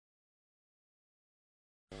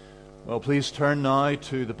Well, please turn now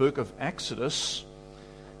to the book of Exodus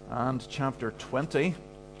and chapter 20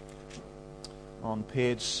 on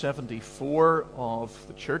page 74 of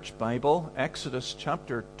the Church Bible. Exodus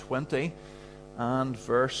chapter 20 and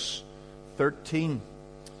verse 13.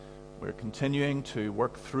 We're continuing to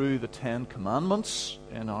work through the Ten Commandments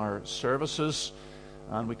in our services,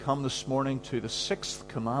 and we come this morning to the sixth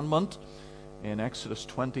commandment in Exodus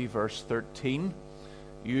 20 verse 13.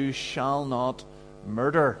 You shall not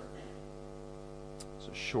murder.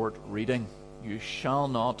 It's a short reading. You shall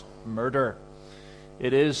not murder.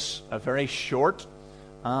 It is a very short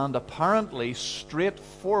and apparently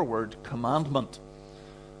straightforward commandment.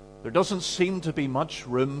 There doesn't seem to be much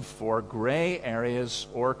room for gray areas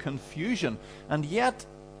or confusion, and yet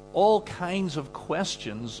all kinds of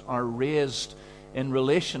questions are raised in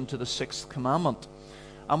relation to the sixth commandment.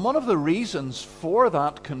 And one of the reasons for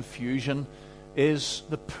that confusion is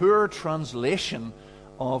the poor translation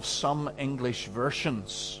of some English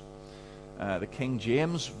versions. The King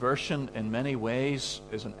James Version in many ways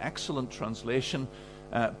is an excellent translation,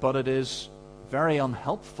 but it is very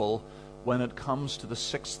unhelpful when it comes to the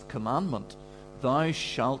sixth commandment. Thou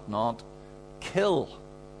shalt not kill.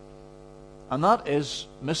 And that is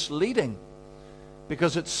misleading,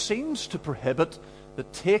 because it seems to prohibit the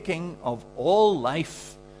taking of all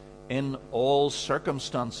life in all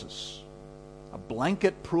circumstances. A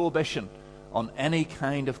blanket prohibition on any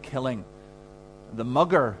kind of killing. The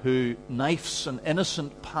mugger who knifes an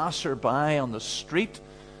innocent passerby on the street,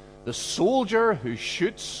 the soldier who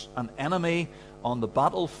shoots an enemy on the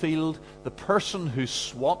battlefield, the person who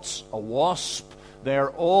swats a wasp,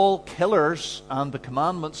 they're all killers, and the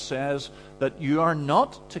commandment says that you are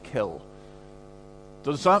not to kill.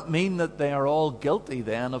 Does that mean that they are all guilty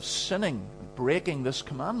then of sinning, breaking this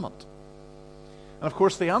commandment? And of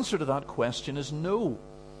course the answer to that question is no,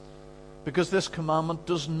 because this commandment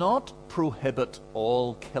does not prohibit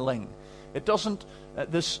all killing. It doesn't,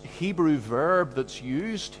 this Hebrew verb that's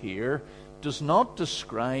used here does not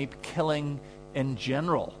describe killing in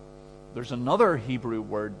general. There's another Hebrew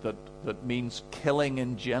word that means killing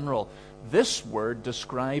in general. This word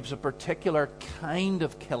describes a particular kind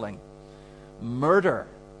of killing, murder,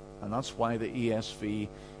 and that's why the ESV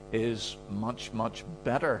is much, much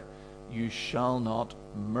better. You shall not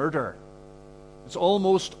murder. It's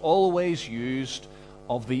almost always used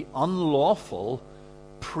of the unlawful,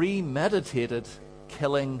 premeditated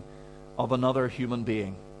killing of another human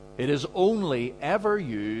being. It is only ever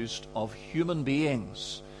used of human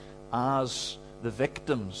beings as the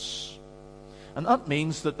victims. And that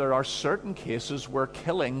means that there are certain cases where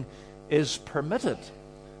killing is permitted.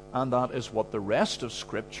 And that is what the rest of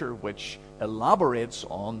Scripture, which elaborates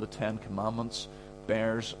on the Ten Commandments,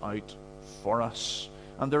 bears out for us.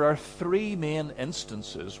 And there are three main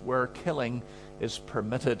instances where killing is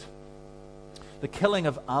permitted. The killing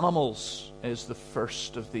of animals is the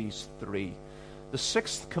first of these three. The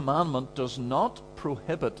sixth commandment does not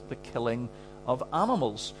prohibit the killing of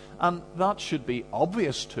animals. And that should be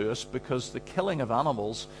obvious to us, because the killing of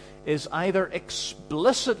animals is either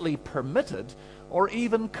explicitly permitted or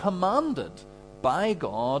even commanded by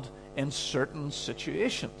God in certain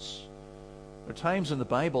situations. There are times in the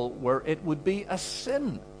Bible where it would be a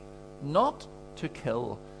sin not to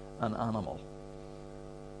kill an animal.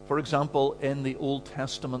 For example, in the Old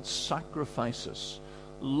Testament sacrifices,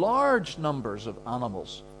 large numbers of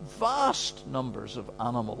animals, vast numbers of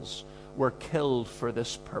animals were killed for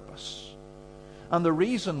this purpose. And the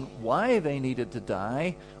reason why they needed to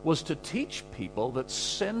die was to teach people that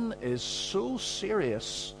sin is so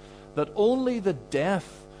serious that only the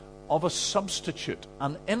death of a substitute,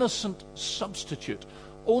 an innocent substitute,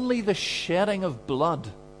 only the shedding of blood,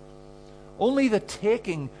 only the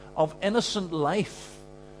taking of innocent life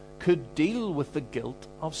could deal with the guilt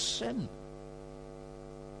of sin.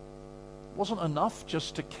 It wasn't enough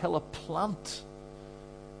just to kill a plant.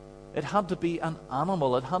 It had to be an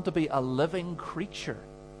animal. It had to be a living creature.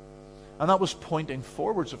 And that was pointing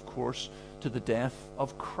forwards, of course, to the death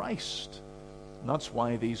of Christ. And that's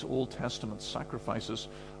why these Old Testament sacrifices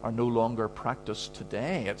are no longer practiced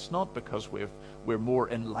today. It's not because we're more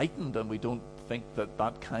enlightened and we don't think that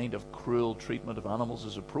that kind of cruel treatment of animals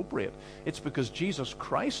is appropriate. It's because Jesus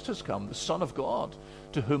Christ has come, the Son of God,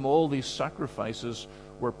 to whom all these sacrifices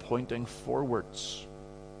were pointing forwards.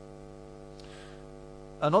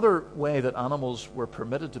 Another way that animals were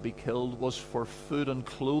permitted to be killed was for food and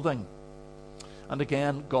clothing. And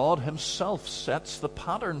again, God himself sets the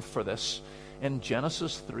pattern for this in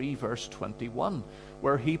Genesis 3 verse 21,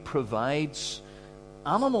 where he provides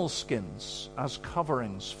animal skins as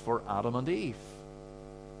coverings for Adam and Eve.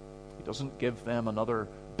 He doesn't give them another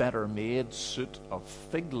better made suit of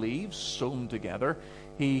fig leaves sewn together,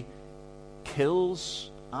 he kills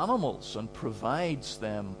animals and provides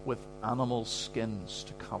them with animal skins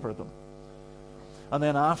to cover them. And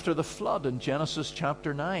then after the flood in Genesis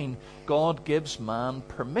chapter 9, God gives man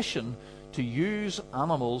permission to use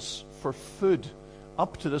animals for food.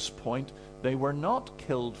 Up to this point, they were not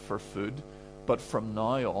killed for food, but from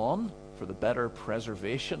now on, for the better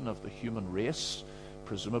preservation of the human race,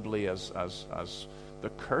 presumably as the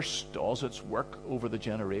curse does its work over the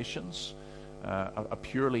generations, a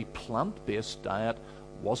purely plant-based diet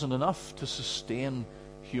wasn't enough to sustain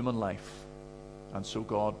human life. And so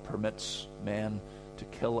God permits men to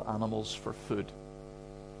kill animals for food.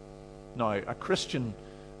 Now, a Christian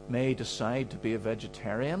may decide to be a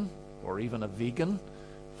vegetarian or even a vegan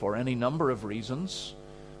for any number of reasons,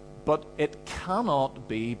 but it cannot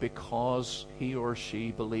be because he or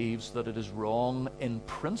she believes that it is wrong in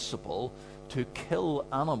principle to kill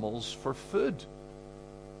animals for food.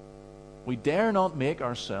 We dare not make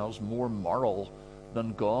ourselves more moral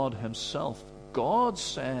than God himself. God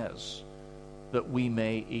says that we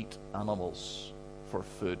may eat animals for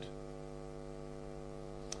food.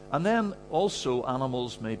 And then also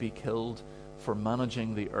animals may be killed for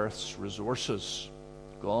managing the earth's resources.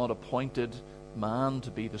 God appointed man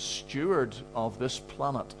to be the steward of this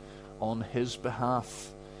planet on his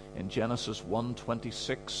behalf. In Genesis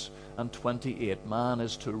 1:26 and 28, man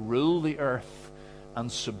is to rule the earth and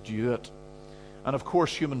subdue it. And of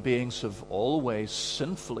course, human beings have always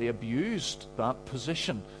sinfully abused that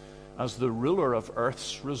position as the ruler of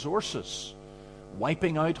earth's resources,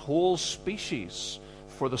 wiping out whole species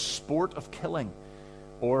for the sport of killing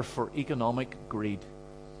or for economic greed.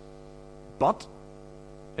 But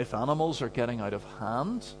if animals are getting out of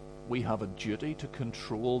hand, we have a duty to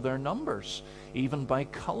control their numbers, even by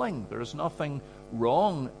culling. There is nothing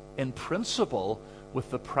wrong in principle with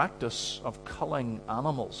the practice of culling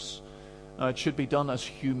animals. Now, it should be done as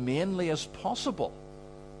humanely as possible.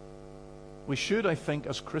 We should, I think,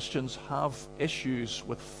 as Christians, have issues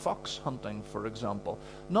with fox hunting, for example.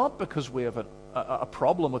 Not because we have a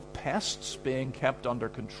problem with pests being kept under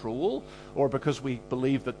control, or because we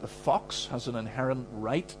believe that the fox has an inherent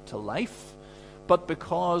right to life, but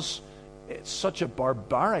because it's such a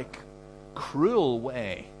barbaric, cruel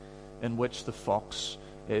way in which the fox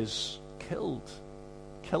is killed.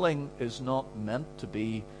 Killing is not meant to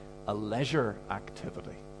be a leisure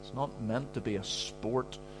activity. It's not meant to be a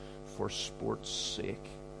sport for sport's sake.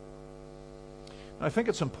 Now, I think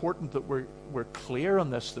it's important that we're clear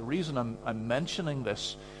on this. The reason I'm mentioning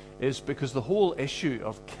this is because the whole issue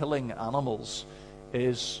of killing animals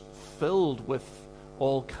is filled with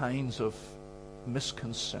all kinds of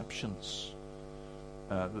misconceptions.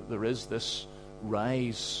 There is this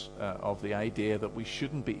rise of the idea that we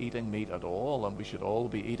shouldn't be eating meat at all, and we should all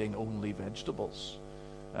be eating only vegetables,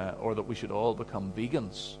 or that we should all become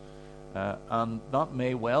vegans. And that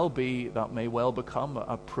may well become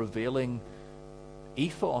a prevailing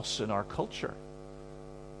ethos in our culture.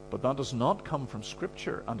 But that does not come from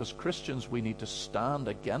Scripture, and as Christians we need to stand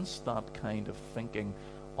against that kind of thinking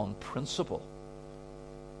on principle.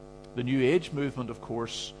 The New Age movement, of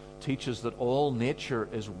course, teaches that all nature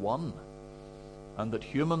is one, and that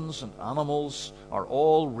humans and animals are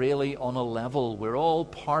all really on a level. We're all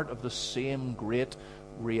part of the same great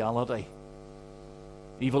reality.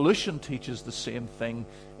 Evolution teaches the same thing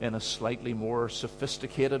in a slightly more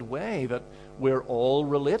sophisticated way, that we're all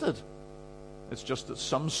related. It's just that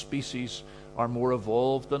some species are more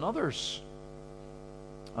evolved than others.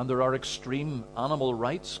 And there are extreme animal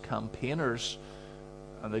rights campaigners,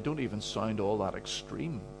 and they don't even sound all that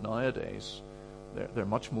extreme nowadays. They're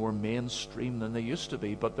much more mainstream than they used to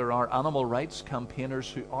be. But there are animal rights campaigners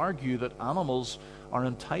who argue that animals are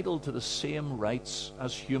entitled to the same rights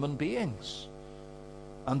as human beings,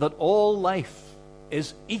 and that all life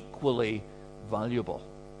is equally valuable.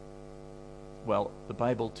 Well, the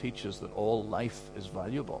Bible teaches that all life is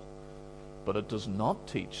valuable, but it does not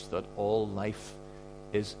teach that all life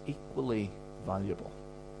is equally valuable.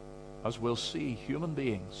 As we'll see, human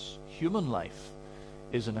beings, human life,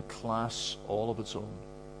 is in a class all of its own.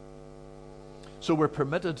 So we're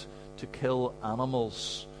permitted to kill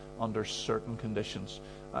animals under certain conditions.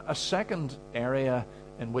 A second area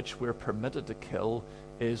in which we're permitted to kill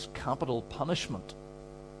is capital punishment.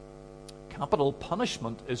 Capital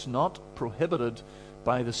punishment is not prohibited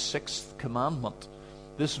by the sixth commandment.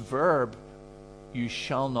 This verb, you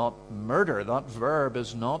shall not murder, that verb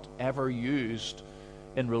is not ever used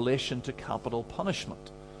in relation to capital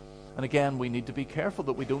punishment. And again, we need to be careful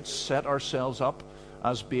that we don't set ourselves up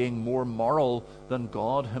as being more moral than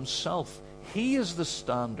God himself. He is the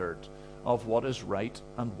standard of what is right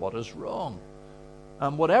and what is wrong.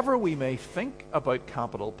 And whatever we may think about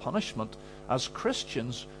capital punishment, as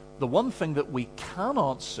Christians, the one thing that we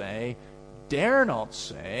cannot say, dare not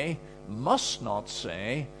say, must not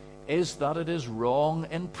say, is that it is wrong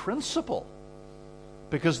in principle.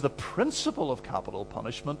 Because the principle of capital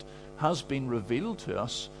punishment has been revealed to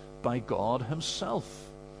us by God himself.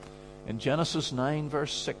 In Genesis 9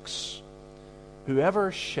 verse 6,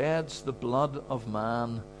 whoever sheds the blood of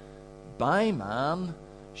man, by man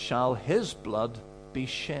shall his blood be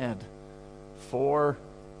shed. For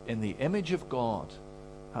in the image of God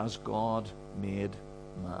has God made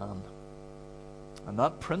man. And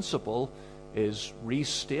that principle is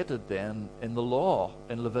restated then in the law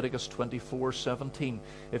in Leviticus 24:17.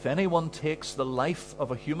 If anyone takes the life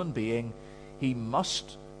of a human being, he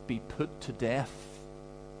must be put to death.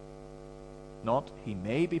 Not he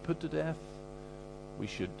may be put to death. We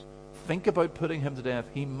should think about putting him to death.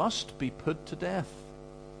 He must be put to death.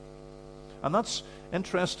 And that's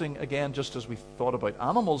interesting, again, just as we thought about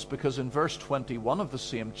animals, because in verse 21 of the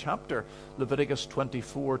same chapter, Leviticus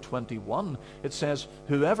 24:21, it says,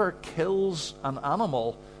 whoever kills an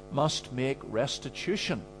animal must make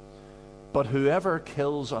restitution, but whoever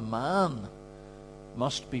kills a man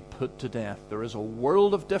must be put to death. There is a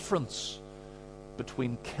world of difference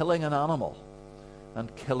between killing an animal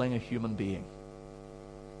and killing a human being.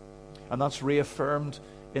 And that's reaffirmed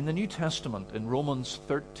in the New Testament, in Romans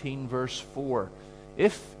 13 verse 4,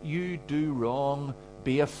 if you do wrong,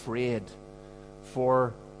 be afraid,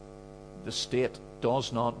 for the state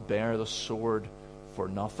does not bear the sword for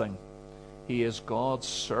nothing. He is God's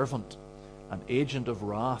servant, an agent of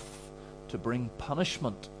wrath, to bring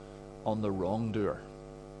punishment on the wrongdoer.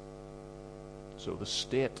 So the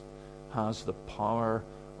state has the power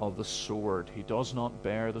of the sword. He does not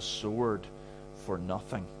bear the sword for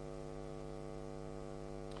nothing.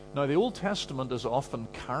 Now, the Old Testament is often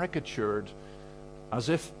caricatured as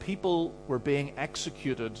if people were being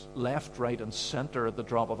executed left, right, and center at the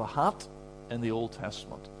drop of a hat in the Old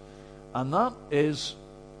Testament. And that is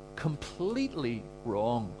completely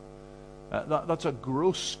wrong. That's a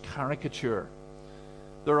gross caricature.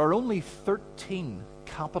 There are only 13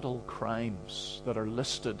 capital crimes that are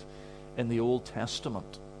listed in the Old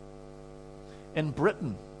Testament. In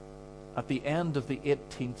Britain, at the end of the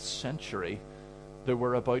 18th century, there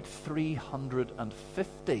were about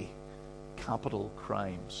 350 capital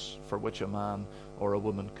crimes for which a man or a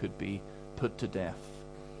woman could be put to death.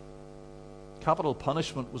 Capital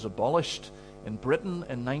punishment was abolished in Britain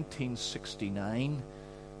in 1969,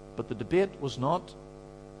 but the debate was not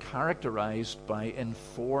characterized by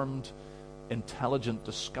informed, intelligent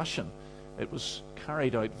discussion. It was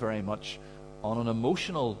carried out very much on an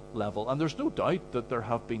emotional level, and there's no doubt that there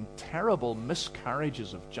have been terrible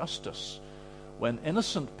miscarriages of justice when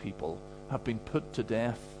innocent people have been put to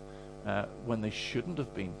death when they shouldn't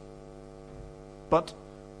have been. But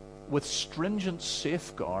with stringent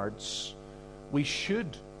safeguards, we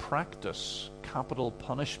should practice capital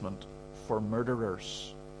punishment for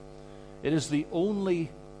murderers. It is the only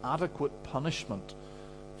adequate punishment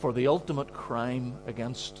for the ultimate crime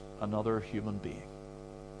against another human being.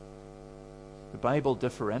 The Bible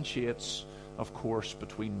differentiates, of course,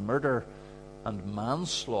 between murder and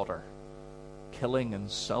manslaughter, killing in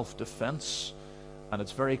self-defense, and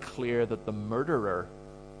it's very clear that the murderer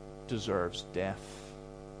deserves death.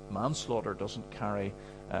 Manslaughter doesn't carry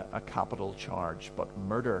a capital charge, but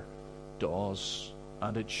murder does,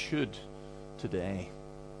 and it should today.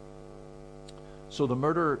 So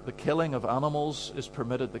the killing of animals is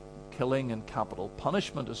permitted, the killing and capital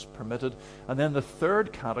punishment is permitted, and then the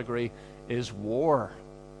third category is war.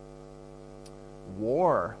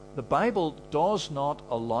 War. The Bible does not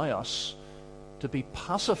allow us to be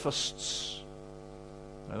pacifists.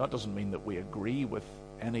 Now, that doesn't mean that we agree with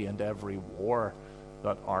any and every war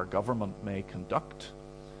that our government may conduct.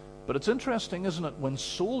 But it's interesting, isn't it, when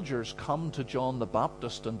soldiers come to John the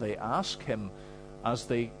Baptist and they ask him, as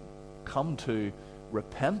they come to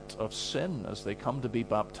repent of sin, as they come to be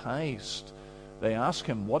baptized, they ask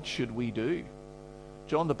him, what should we do?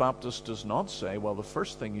 John the Baptist does not say, well, the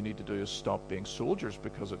first thing you need to do is stop being soldiers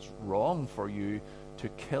because it's wrong for you to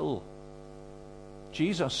kill.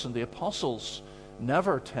 Jesus and the apostles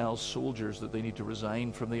never tell soldiers that they need to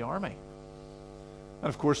resign from the army. And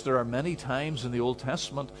of course, there are many times in the Old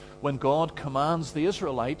Testament when God commands the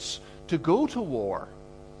Israelites to go to war,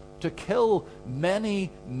 to kill many,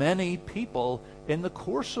 many people in the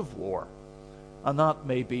course of war. And that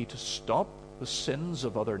may be to stop the sins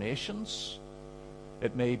of other nations.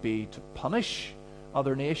 It may be to punish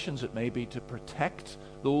other nations. It may be to protect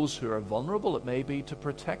those who are vulnerable. It may be to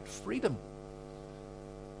protect freedom.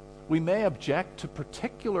 We may object to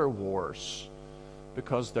particular wars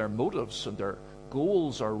because their motives and their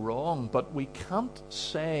goals are wrong, but we can't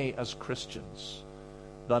say as Christians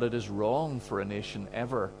that it is wrong for a nation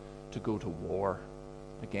ever to go to war.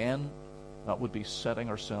 Again, that would be setting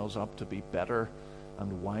ourselves up to be better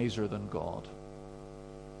and wiser than God.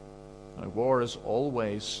 Now, war is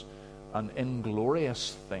always an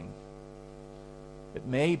inglorious thing. It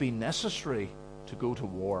may be necessary to go to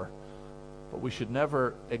war, but we should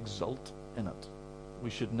never exult in it. We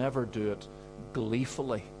should never do it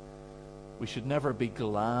gleefully. We should never be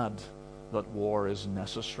glad that war is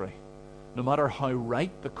necessary. No matter how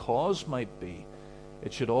right the cause might be,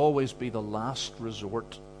 it should always be the last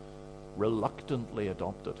resort, reluctantly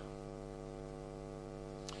adopted.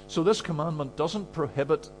 So this commandment doesn't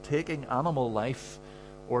prohibit taking animal life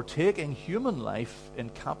or taking human life in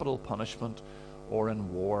capital punishment or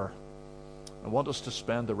in war. I want us to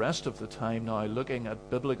spend the rest of the time now looking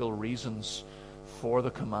at biblical reasons for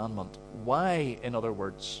the commandment. Why, in other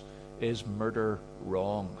words, is murder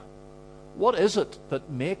wrong? What is it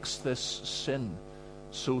that makes this sin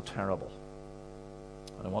so terrible?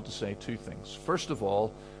 And I want to say two things. First of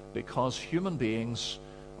all, because human beings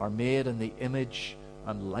are made in the image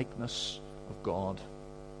and likeness of God.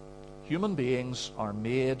 Human beings are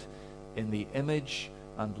made in the image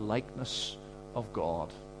and likeness of God.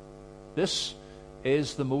 This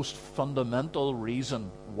is the most fundamental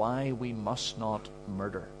reason why we must not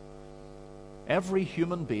murder. Every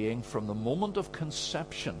human being from the moment of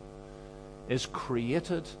conception is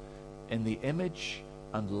created in the image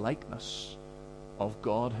and likeness of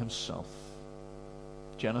God himself.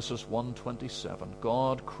 Genesis 1:27,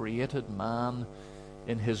 God created man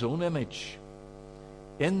in his own image.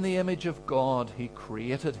 In the image of God he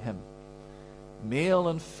created him. Male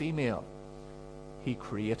and female he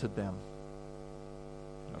created them.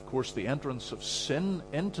 Of course, the entrance of sin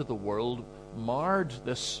into the world marred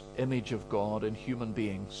this image of God in human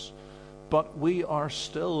beings. But we are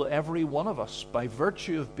still, every one of us, by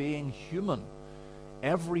virtue of being human,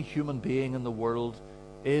 every human being in the world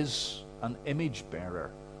is an image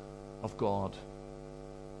bearer of God.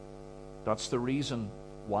 That's the reason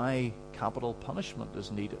why capital punishment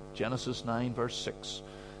is needed. Genesis 9 verse 6,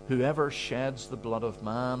 whoever sheds the blood of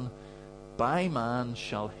man, by man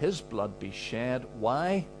shall his blood be shed.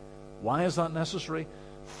 Why? Why is that necessary?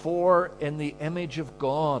 For in the image of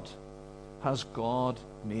God has God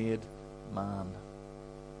made man.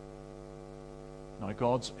 Now,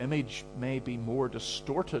 God's image may be more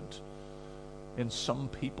distorted in some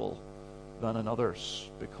people than in others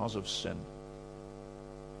because of sin.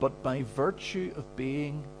 But by virtue of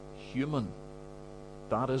being human,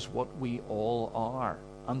 that is what we all are.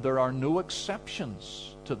 And there are no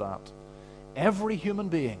exceptions to that. Every human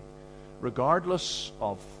being, regardless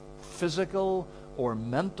of physical or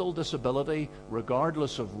mental disability,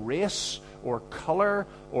 regardless of race or color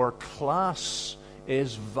or class,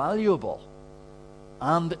 is valuable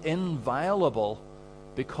and inviolable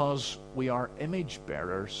because we are image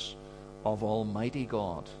bearers of Almighty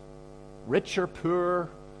God. Rich or poor,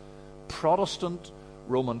 Protestant,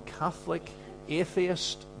 Roman Catholic,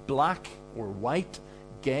 atheist, black or white,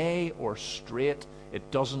 gay or straight,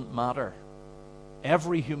 it doesn't matter.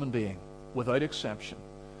 Every human being, without exception,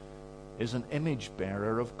 is an image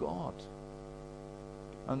bearer of God.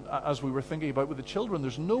 And as we were thinking about with the children,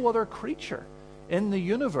 there's no other creature in the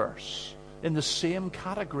universe in the same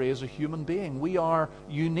category as a human being. We are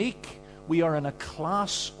unique. We are in a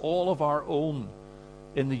class all of our own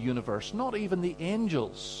in the universe. Not even the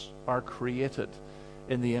angels are created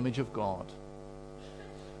in the image of God.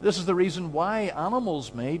 This is the reason why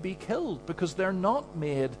animals may be killed, because they're not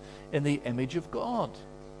made in the image of God.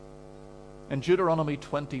 In Deuteronomy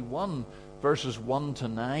 21, verses 1 to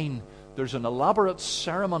 9, there's an elaborate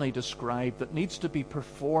ceremony described that needs to be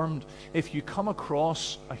performed if you come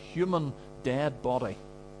across a human dead body.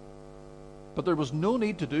 But there was no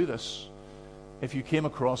need to do this if you came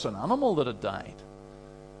across an animal that had died.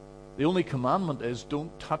 The only commandment is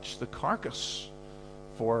don't touch the carcass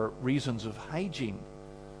for reasons of hygiene.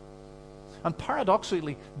 And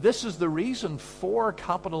paradoxically, this is the reason for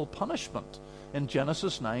capital punishment in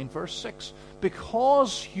Genesis 9 verse 6.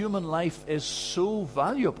 Because human life is so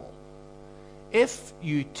valuable, if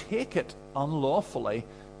you take it unlawfully,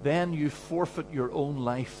 then you forfeit your own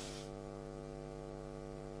life.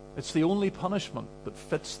 It's the only punishment that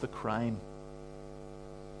fits the crime.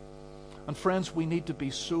 And friends, we need to be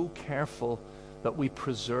so careful that we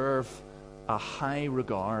preserve a high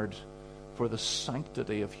regard for the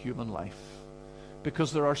sanctity of human life,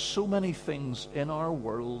 because there are so many things in our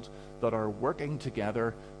world that are working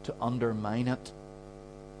together to undermine it.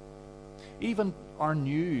 Even our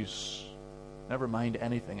news, never mind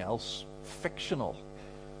anything else, fictional,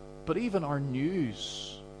 but even our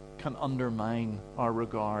news can undermine our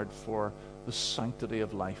regard for the sanctity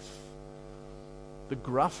of life. The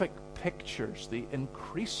graphic pictures, the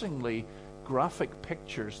increasingly graphic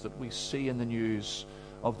pictures that we see in the news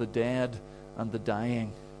of the dead and the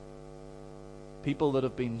dying, people that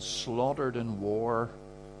have been slaughtered in war,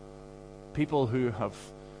 people who have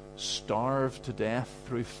starved to death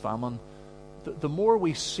through famine. The more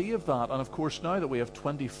we see of that, and of course now that we have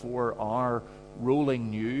 24-hour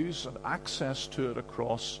rolling news and access to it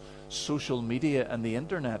across social media and the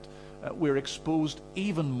internet, we're exposed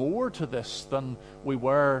even more to this than we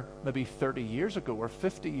were maybe 30 years ago or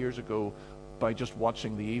 50 years ago by just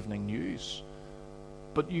watching the evening news.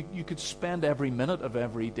 But you could spend every minute of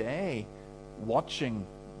every day watching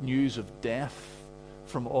news of death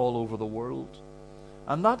from all over the world.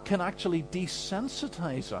 And that can actually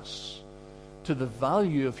desensitize us to the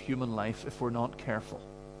value of human life if we're not careful.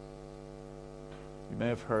 You may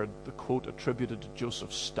have heard the quote attributed to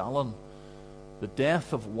Joseph Stalin: "The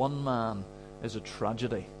death of one man is a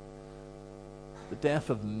tragedy. The death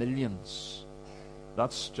of millions,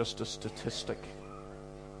 that's just a statistic."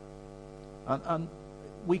 And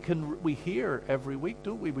we hear every week,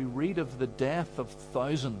 don't we? We read of the death of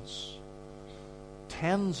thousands,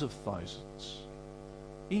 tens of thousands,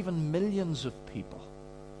 even millions of people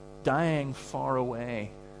dying far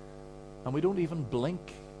away, and we don't even blink.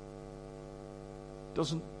 It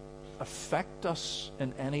doesn't affect us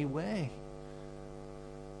in any way.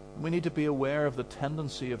 We need to be aware of the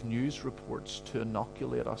tendency of news reports to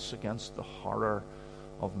inoculate us against the horror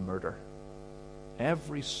of murder.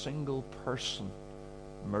 Every single person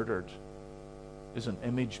murdered is an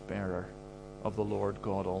image bearer of the Lord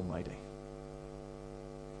God Almighty.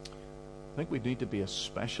 I think we need to be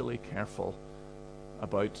especially careful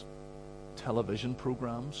about television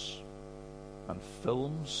programs and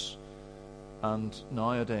films and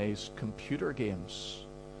nowadays computer games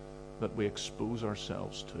that we expose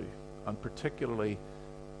ourselves to, and particularly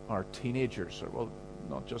our teenagers, or well,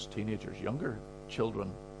 not just teenagers, younger children,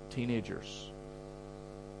 teenagers.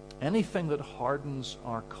 Anything that hardens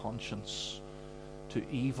our conscience to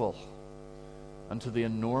evil and to the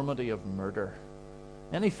enormity of murder,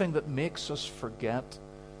 anything that makes us forget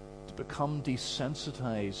to become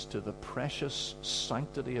desensitized to the precious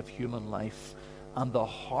sanctity of human life and the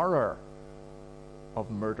horror of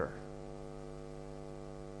murder,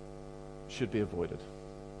 should be avoided.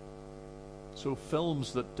 So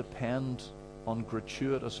films that depend on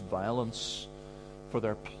gratuitous violence for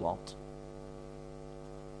their plot,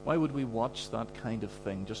 why would we watch that kind of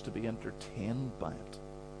thing just to be entertained by it?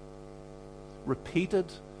 Repeated,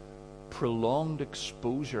 prolonged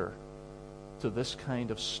exposure to this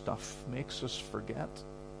kind of stuff makes us forget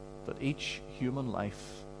that each human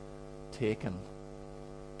life taken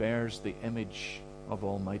bears the image of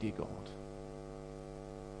Almighty God.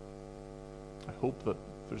 I hope that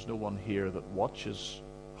there's no one here that watches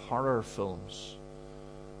horror films,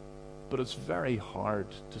 but it's very hard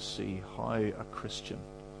to see how a Christian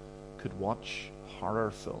could watch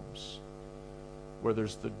horror films where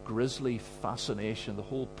there's the grisly fascination. The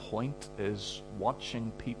whole point is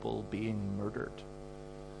watching people being murdered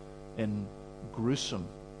in gruesome,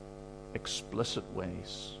 explicit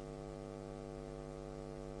ways.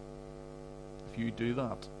 If you do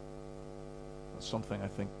that, that's something I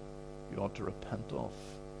think you ought to repent of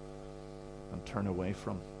and turn away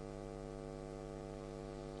from.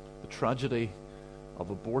 The tragedy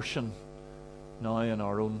of abortion now in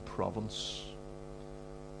our own province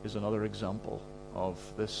is another example of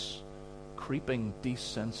this creeping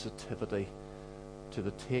desensitivity to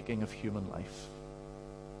the taking of human life.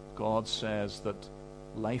 God says that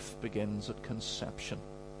life begins at conception,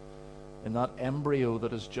 in that embryo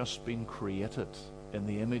that has just been created in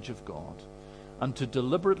the image of God. And to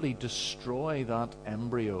deliberately destroy that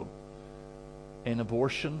embryo in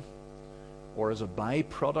abortion or as a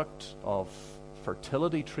byproduct of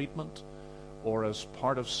fertility treatment or as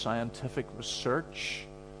part of scientific research,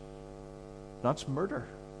 that's murder,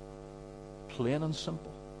 plain and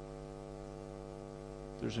simple.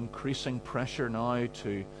 There's increasing pressure now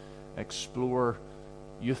to explore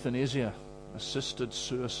euthanasia, assisted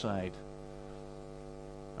suicide.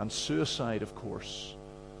 And suicide, of course,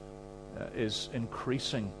 is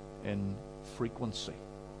increasing in frequency.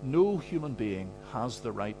 No human being has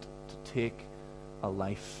the right to take a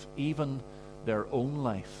life, even their own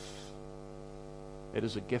life. It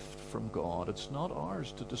is a gift from God. It's not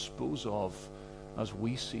ours to dispose of as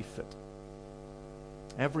we see fit.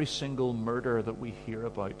 Every single murder that we hear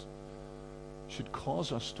about should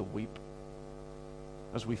cause us to weep.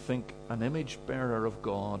 as we think an image bearer of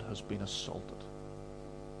God has been assaulted.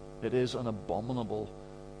 It is an abominable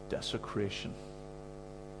desecration.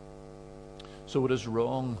 So it is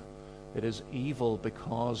wrong, it is evil,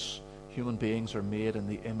 because human beings are made in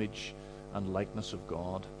the image and likeness of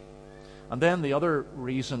God. And then the other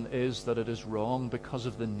reason is that it is wrong because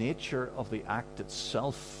of the nature of the act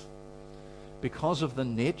itself. Because of the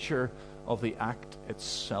nature of the act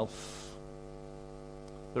itself.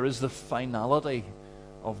 There is the finality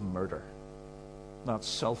of murder. That's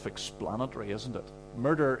self-explanatory, isn't it?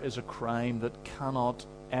 Murder is a crime that cannot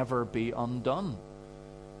ever be undone.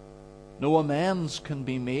 No amends can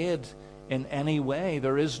be made in any way.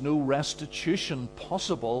 There is no restitution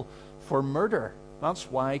possible for murder.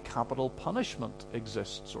 That's why capital punishment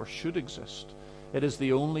exists, or should exist. It is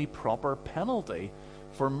the only proper penalty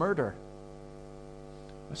for murder.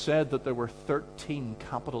 I said that there were 13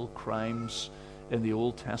 capital crimes in the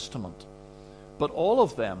Old Testament, but all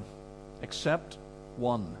of them, except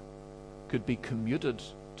one, could be commuted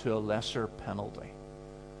to a lesser penalty.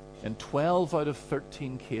 In 12 out of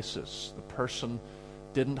 13 cases, the person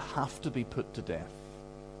didn't have to be put to death.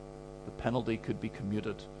 The penalty could be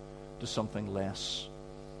commuted to something less.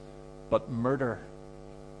 But murder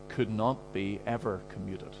could not be ever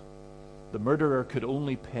commuted. The murderer could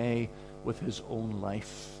only pay with his own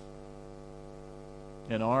life.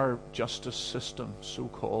 In our justice system,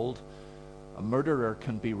 so-called, a murderer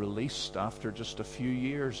can be released after just a few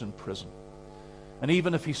years in prison. And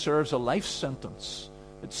even if he serves a life sentence,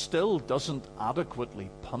 it still doesn't adequately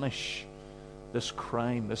punish this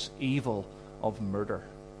crime, this evil of murder.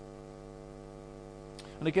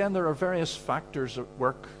 And again, there are various factors at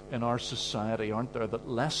work in our society, aren't there, that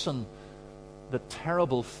lessen the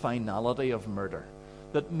terrible finality of murder,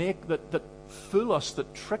 that fool us,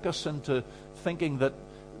 that trick us into thinking that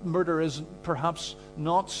murder is perhaps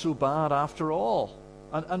not so bad after all.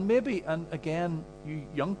 And maybe, and again, you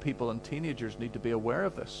young people and teenagers need to be aware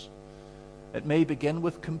of this. It may begin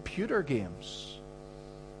with computer games,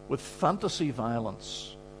 with fantasy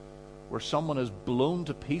violence, where someone is blown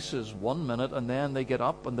to pieces 1 minute and then they get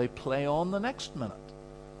up and they play on the next minute.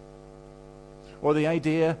 Or the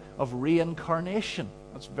idea of reincarnation.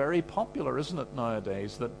 That's very popular, isn't it,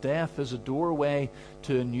 nowadays? That death is a doorway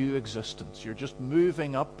to a new existence. You're just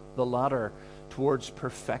moving up the ladder towards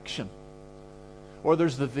perfection. Or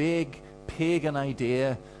there's the vague pagan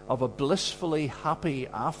idea of a blissfully happy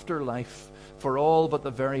afterlife for all but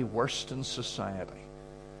the very worst in society.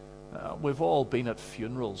 We've all been at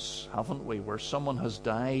funerals, haven't we, where someone has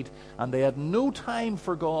died and they had no time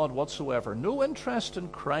for God whatsoever, no interest in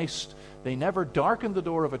Christ. They never darkened the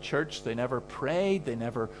door of a church, they never prayed, they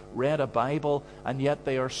never read a Bible, and yet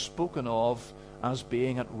they are spoken of as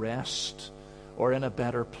being at rest or in a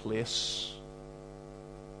better place.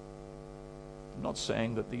 I'm not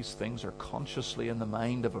saying that these things are consciously in the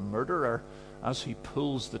mind of a murderer as he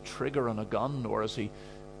pulls the trigger on a gun or as he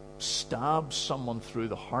stabs someone through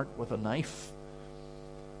the heart with a knife.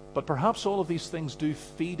 But perhaps all of these things do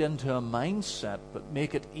feed into a mindset that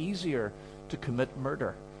make it easier to commit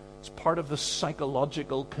murder. It's part of the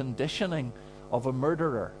psychological conditioning of a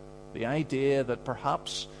murderer. The idea that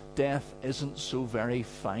perhaps death isn't so very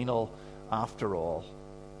final after all.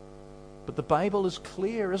 But the Bible is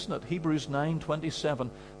clear, isn't it? Hebrews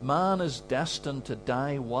 9:27. Man is destined to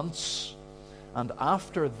die once, and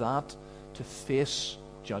after that to face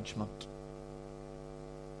judgment.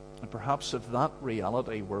 And perhaps if that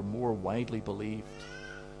reality were more widely believed,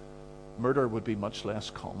 murder would be much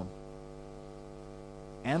less common.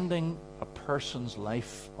 Ending a person's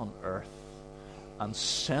life on earth and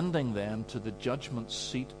sending them to the judgment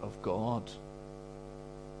seat of God.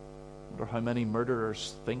 I wonder how many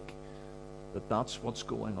murderers think that that's what's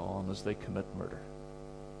going on as they commit murder.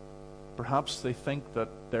 Perhaps they think that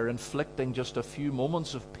they're inflicting just a few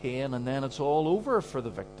moments of pain and then it's all over for the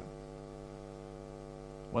victim,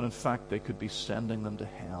 when in fact they could be sending them to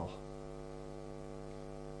hell.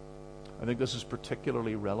 I think this is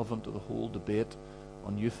particularly relevant to the whole debate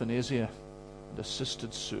on euthanasia and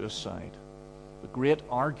assisted suicide. The great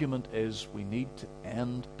argument is we need to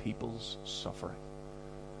end people's suffering.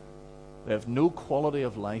 They have no quality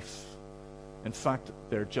of life. In fact,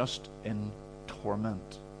 they're just in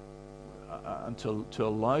torment. And to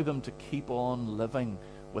allow them to keep on living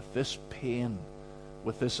with this pain,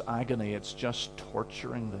 with this agony, it's just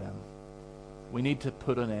torturing them. We need to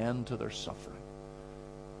put an end to their suffering.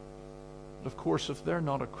 But of course, if they're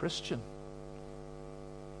not a Christian,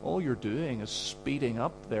 all you're doing is speeding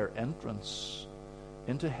up their entrance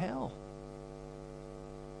into hell,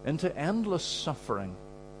 into endless suffering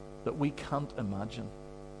that we can't imagine.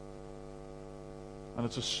 And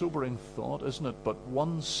it's a sobering thought, isn't it? But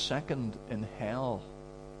 1 second in hell,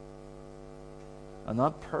 and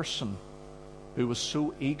that person who was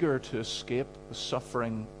so eager to escape the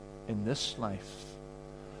suffering in this life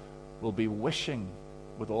will be wishing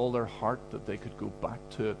with all their heart that they could go back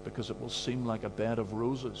to it, because it will seem like a bed of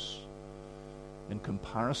roses in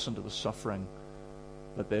comparison to the suffering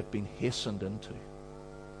that they've been hastened into.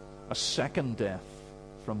 A second death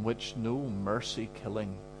from which no mercy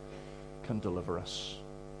killing can deliver us.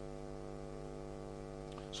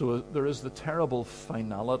 So there is the terrible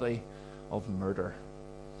finality of murder.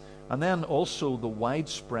 And then also the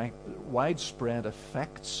widespread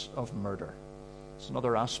effects of murder. It's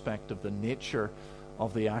another aspect of the nature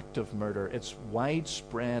of the act of murder. It's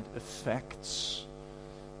widespread effects.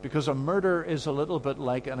 Because a murder is a little bit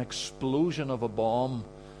like an explosion of a bomb.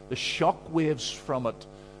 The shock waves from it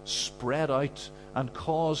spread out and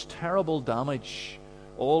cause terrible damage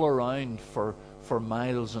all around for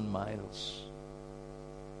miles and miles.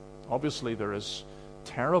 Obviously, there is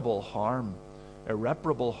terrible harm,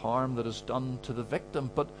 irreparable harm that is done to the victim,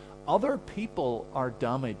 but other people are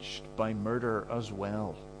damaged by murder as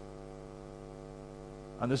well.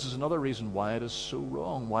 And this is another reason why it is so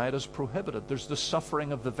wrong, why it is prohibited. There's the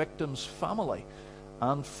suffering of the victim's family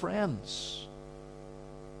and friends.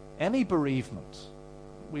 Any bereavement,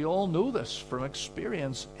 we all know this from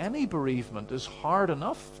experience, any bereavement is hard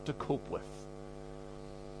enough to cope with.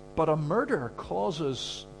 But a murder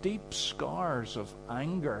causes deep scars of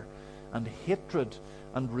anger and hatred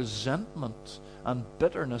and resentment and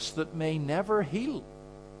bitterness that may never heal.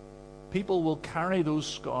 People will carry those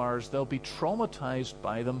scars. They'll be traumatized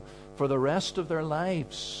by them for the rest of their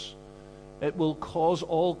lives. It will cause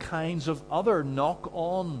all kinds of other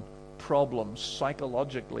knock-on problems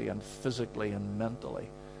psychologically and physically and mentally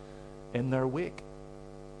in their wake.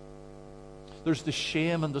 There's the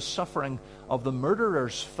shame and the suffering of the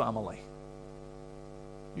murderer's family.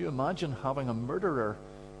 You imagine having a murderer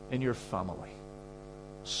in your family,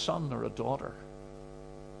 a son or a daughter.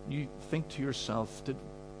 You think to yourself, did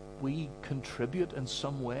we contribute in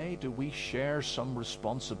some way? Do we share some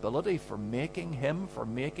responsibility for making him, for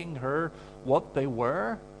making her what they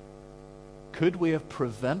were? Could we have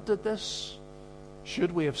prevented this?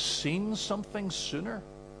 Should we have seen something sooner?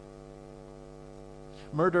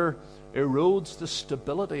 Murder erodes the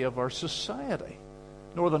stability of our society.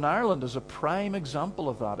 Northern Ireland is a prime example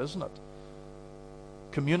of that, isn't it?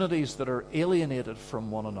 Communities that are alienated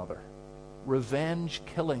from one another. Revenge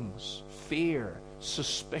killings, fear,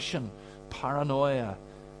 suspicion, paranoia,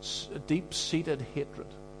 deep-seated hatred.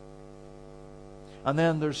 And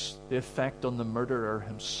then there's the effect on the murderer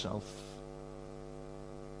himself.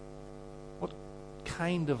 What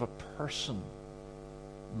kind of a person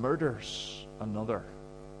murders another?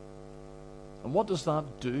 And what does that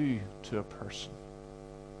do to a person?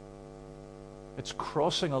 It's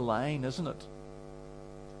crossing a line, isn't it?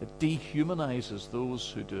 It dehumanizes those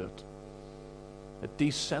who do it. It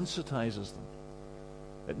desensitizes them.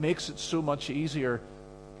 It makes it so much easier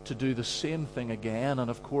to do the same thing again, and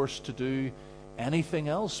of course to do anything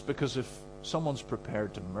else, because if someone's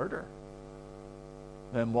prepared to murder,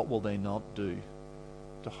 then what will they not do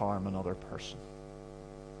to harm another person?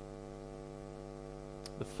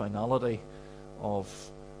 The finality of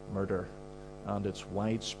murder and its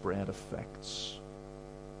widespread effects.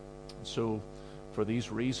 And so, for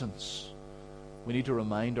these reasons, we need to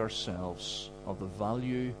remind ourselves of the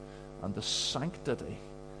value and the sanctity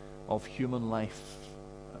of human life.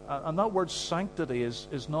 And that word sanctity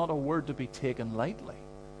is not a word to be taken lightly.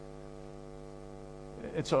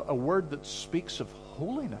 It's a word that speaks of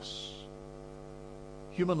holiness.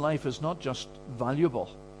 Human life is not just valuable.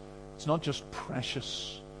 It's not just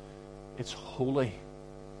precious. It's holy.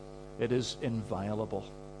 It is inviolable.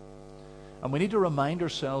 And we need to remind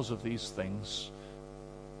ourselves of these things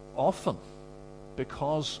often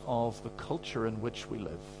because of the culture in which we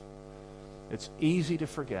live. It's easy to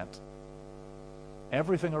forget.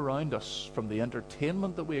 Everything around us, from the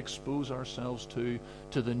entertainment that we expose ourselves to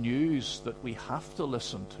the news that we have to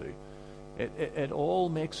listen to, it all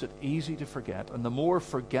makes it easy to forget. And the more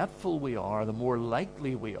forgetful we are, the more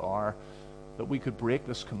likely we are that we could break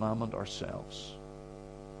this commandment ourselves.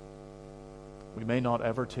 We may not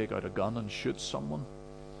ever take out a gun and shoot someone,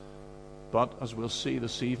 but as we'll see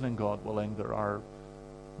this evening, God willing, there are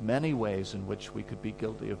many ways in which we could be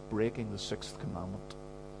guilty of breaking the sixth commandment.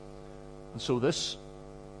 And so this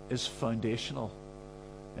is foundational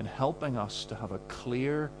in helping us to have a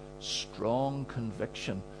clear, strong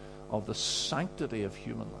conviction of the sanctity of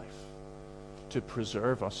human life, to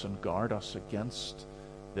preserve us and guard us against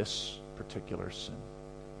this particular sin.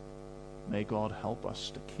 May God help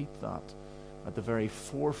us to keep that at the very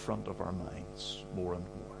forefront of our minds more and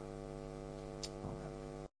more.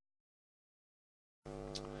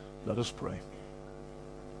 Amen. Let us pray.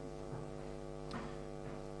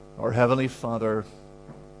 Our Heavenly Father,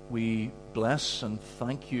 we bless and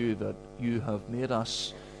thank you that you have made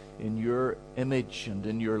us in your image and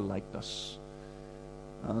in your likeness.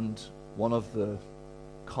 And one of the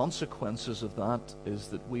consequences of that is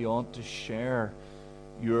that we ought to share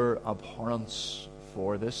your abhorrence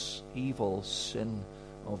for this evil sin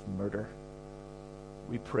of murder.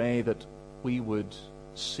 We pray that we would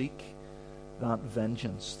seek that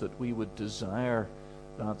vengeance, that we would desire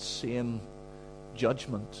that same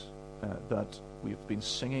judgment that we've been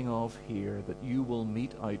singing of here, that you will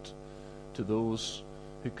mete out to those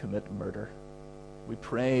who commit murder. We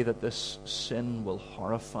pray that this sin will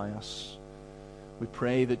horrify us. We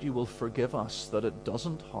pray that you will forgive us, that it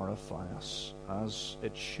doesn't horrify us as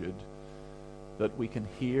it should, that we can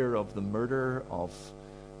hear of the murder of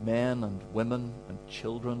men and women and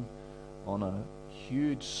children on a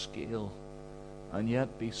huge scale and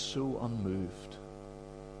yet be so unmoved.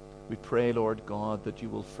 We pray, Lord God, that you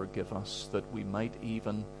will forgive us, that we might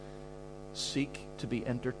even seek to be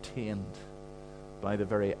entertained by the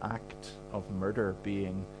very act of murder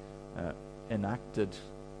being enacted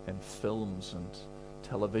in films and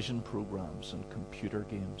television programs and computer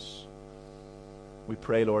games. We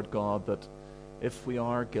pray, Lord God, that if we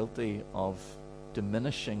are guilty of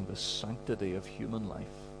diminishing the sanctity of human life,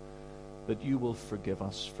 that you will forgive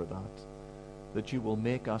us for that you will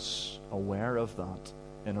make us aware of that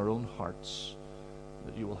in our own hearts,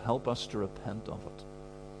 that you will help us to repent of it.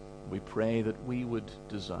 We pray that we would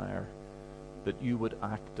desire that you would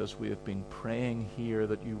act as we have been praying here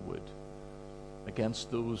that you would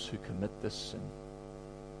against those who commit this sin.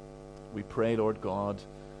 We pray, Lord God,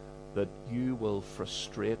 that you will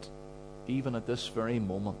frustrate, even at this very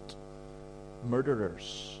moment,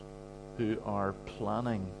 murderers who are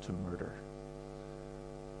planning to murder,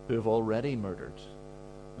 who have already murdered,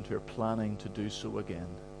 and who are planning to do so again.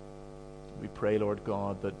 We pray, Lord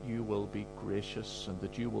God, that you will be gracious and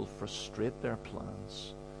that you will frustrate their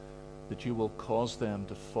plans, that you will cause them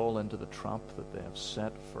to fall into the trap that they have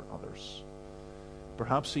set for others.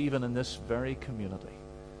 Perhaps even in this very community,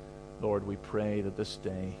 Lord, we pray that this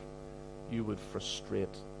day you would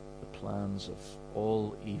frustrate the plans of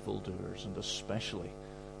all evildoers, and especially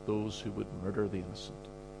those who would murder the innocent.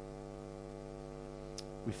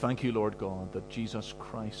 We thank you, Lord God, that Jesus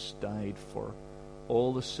Christ died for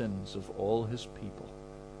all the sins of all his people,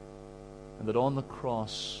 and that on the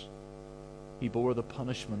cross he bore the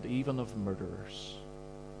punishment even of murderers.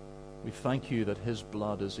 We thank you that his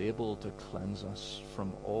blood is able to cleanse us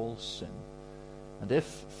from all sin, and if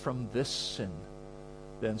from this sin,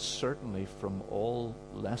 then certainly from all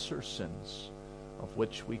lesser sins of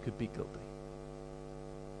which we could be guilty.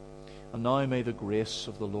 And now may the grace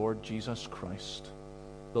of the Lord Jesus Christ,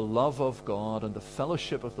 the love of God, and the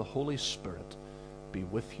fellowship of the Holy Spirit be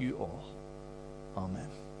with you all. Amen.